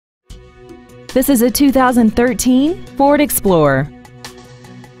This is a 2013 Ford Explorer.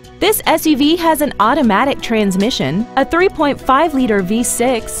 This SUV has an automatic transmission, a 3.5-liter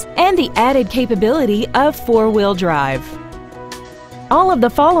V6, and the added capability of four-wheel drive. All of the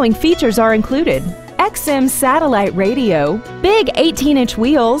following features are included: XM satellite radio, big 18-inch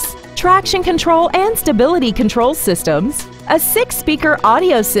wheels, traction control and stability control systems, a 6-speaker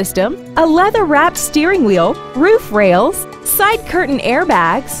audio system, a leather-wrapped steering wheel, roof rails, side curtain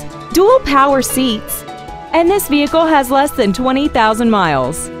airbags, dual power seats, and this vehicle has less than 20,000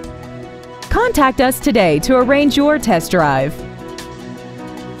 miles. Contact us today to arrange your test drive.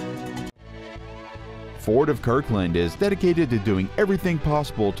 Ford of Kirkland is dedicated to doing everything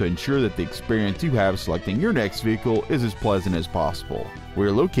possible to ensure that the experience you have selecting your next vehicle is as pleasant as possible.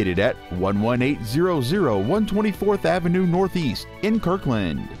 We're located at 11800 124th Avenue Northeast in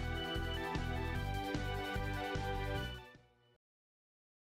Kirkland.